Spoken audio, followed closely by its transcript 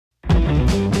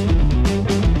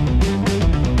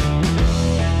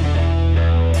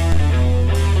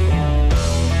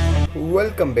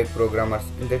Welcome back programmers.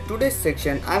 In the today's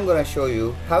section I'm gonna show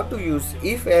you how to use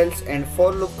if else and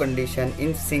for loop condition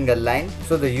in single line.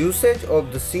 So the usage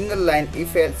of the single line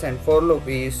if else and for loop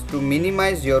is to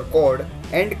minimize your code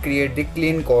and create the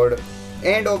clean code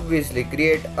and obviously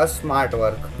create a smart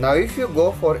work. Now if you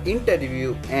go for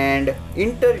interview and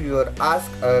interviewer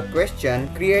ask a question,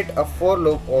 create a for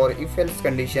loop or if else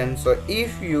condition. So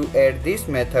if you add this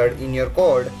method in your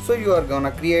code, so you are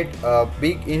gonna create a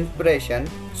big impression.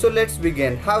 So let's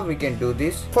begin how we can do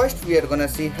this. First we are gonna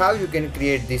see how you can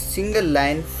create this single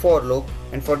line for loop,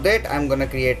 and for that I'm gonna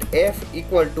create f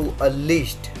equal to a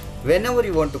list. Whenever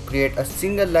you want to create a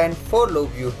single line for loop,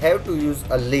 you have to use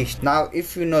a list. Now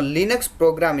if you know Linux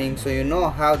programming, so you know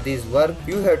how this works.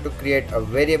 You have to create a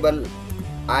variable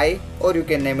I, or you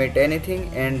can name it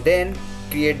anything, and then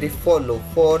create the for loop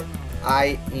for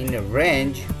I in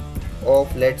range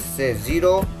of, let's say,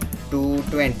 0 to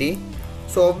 20.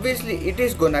 So obviously it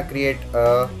is gonna create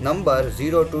a number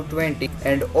 0 to 20,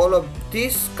 and all of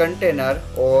this container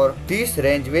or this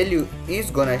range value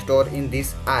is gonna store in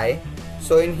this I.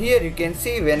 So in here you can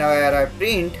see whenever I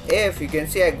print f, you can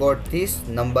see I got this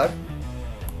number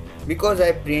because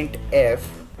I print f.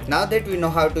 Now that we know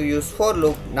how to use for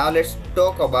loop, now let's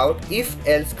talk about if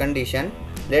else condition.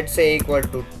 Let's say equal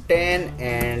to 10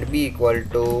 and b equal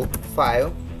to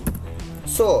 5.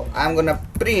 So I'm gonna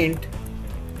print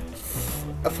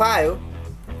a 5,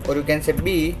 or you can say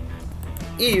b,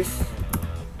 if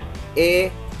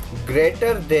a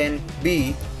greater than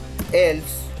b,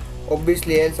 else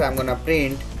obviously else I'm gonna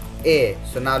print a.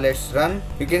 So now let's run.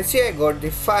 You can see I got the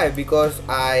 5 because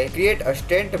I create a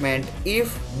statement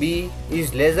if b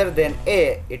is lesser than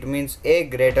a, it means a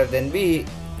greater than b,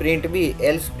 print b,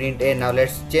 else print a. Now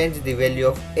let's change the value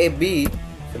of a b.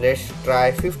 So let's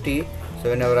try 50. So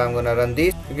whenever I'm gonna run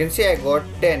this, you can see I got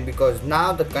 10 because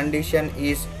now the condition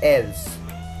is else,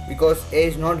 because a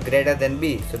is not greater than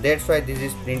b, so that's why this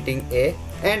is printing a.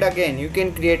 And again you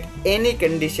can create any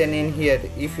condition in here.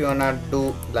 If you wanna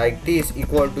do like this,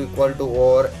 equal to,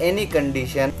 or any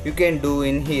condition you can do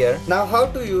in here. Now how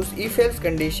to use if else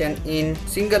condition in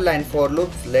single line for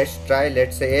loops, let's try.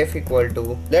 Let's say f equal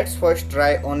to, let's first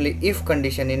try only if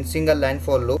condition in single line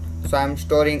for loop. So I'm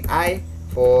storing I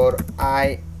for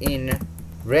I in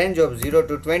range of 0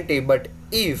 to 20, but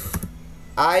if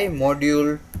I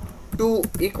module 2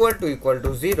 equal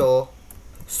to 0,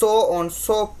 so on,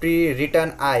 so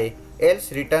pre-return I,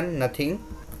 else return nothing.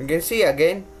 You can see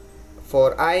again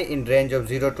for I in range of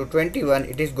 0 to 21,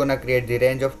 it is gonna create the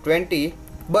range of 20.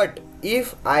 But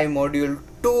if I module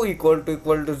 2 equal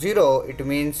to 0, it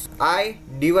means I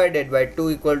divided by 2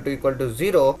 equal to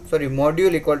 0, sorry,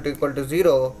 module equal to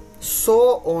 0,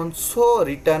 so on, so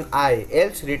return I,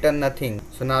 else return nothing.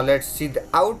 So now let's see the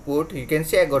output. You can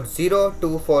see I got 0,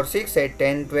 2, 4, 6, 8,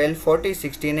 10, 12, 40,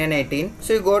 16 and 18.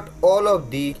 So you got all of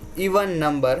the even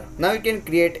number. Now you can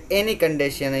create any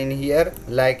condition in here,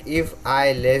 like if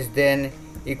I less than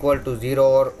equal to 0,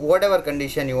 or whatever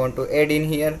condition you want to add in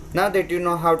here. Now that you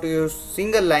know how to use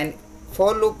single line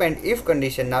for loop and if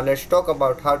condition, now let's talk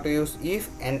about how to use if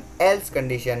and else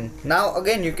condition. Now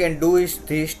again you can do is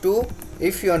these two.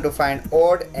 If you want to find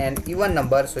odd and even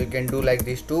number, so you can do like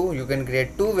these two. You can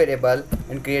create two variable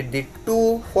and create the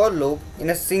two for loop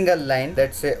in a single line.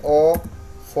 Let's say o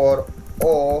for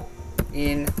o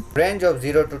in range of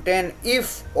 0 to 10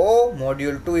 if o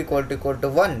module 2 equal to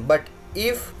 1, but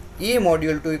if e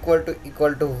module 2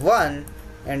 equal to 1,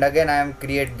 and again I am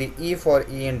create the e for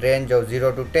e in range of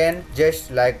 0 to 10,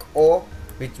 just like o,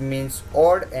 which means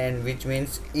odd and which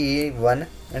means even,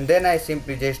 and then I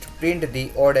simply just print the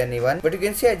odd and even. But you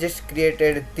can see I just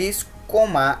created this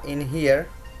comma in here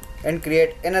and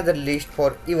create another list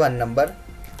for even number.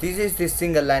 This is the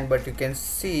single line, but you can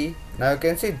see, now you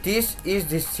can see this is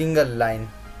the single line.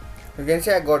 You can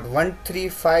see I got 1, 3,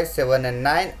 5, 7 and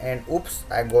 9, and oops,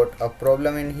 I got a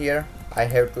problem in here. I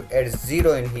have to add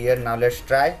 0 in here. Now let's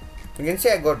try. You can see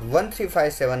I got 1, 3,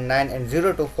 5, 7, 9 and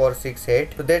 0, 2, 4, 6,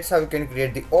 8. So that's how you can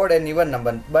create the odd and even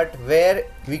number, but where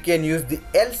we can use the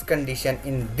else condition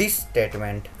in this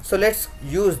statement. So let's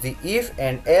use the if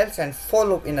and else and for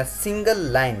loop in a single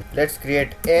line. Let's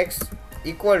create x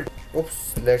equal to,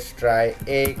 oops, let's try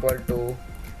a equal to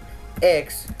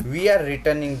x. We are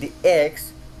returning the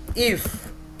x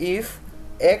if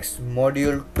x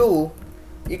module 2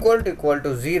 equal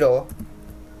to 0,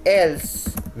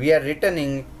 else we are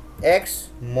returning x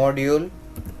module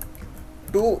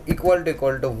 2 equal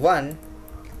to 1,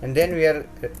 and then we are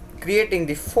creating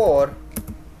the for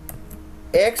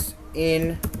x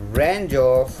in range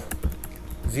of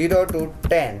 0 to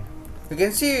 10. You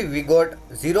can see we got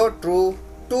 0 to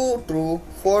 2 true,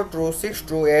 4 true, 6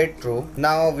 true, 8 true.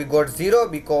 Now we got 0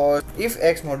 because if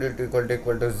x modulo 2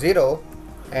 equal to 0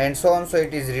 and so on, so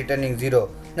it is returning 0.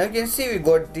 Now you can see we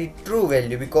got the true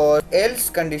value because else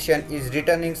condition is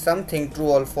returning something true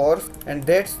or false, and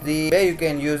that's the way you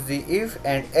can use the if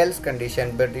and else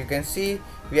condition. But you can see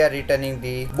we are returning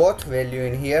the both value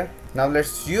in here. Now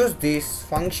let's use this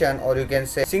function, or you can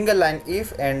say single line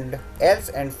if and else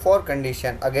and for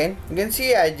condition again. You can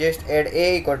see I just add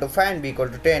a equal to 5 and b equal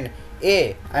to 10.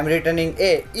 I'm returning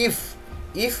a if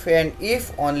and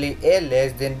if only a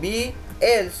less than b,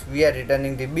 else we are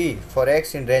returning the b for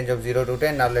x in range of 0 to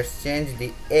 10. Now let's change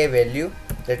the a value,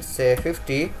 let's say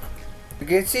 50. You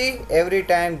can see every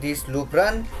time this loop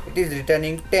run, it is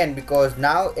returning 10 because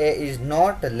now a is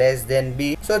not less than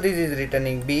b, so this is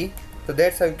returning b. So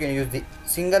that's how you can use the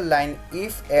single line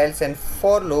if, else and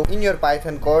for loop in your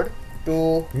Python code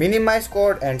to minimize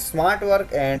code and smart work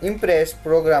and impress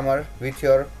programmer with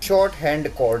your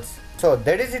shorthand codes. So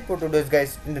that is it for today's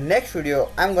guys. In the next video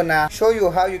I'm gonna show you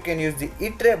how you can use the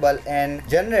iterable and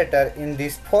generator in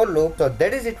this for loop. So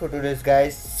that is it for today's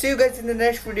guys. See you guys in the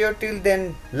next video. Till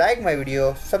then, like my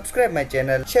video, subscribe my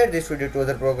channel, share this video to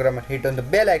other programmer, hit on the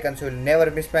bell icon so you'll never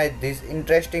miss these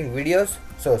interesting videos.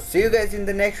 So see you guys in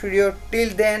the next video. Till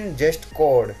then, just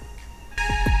code.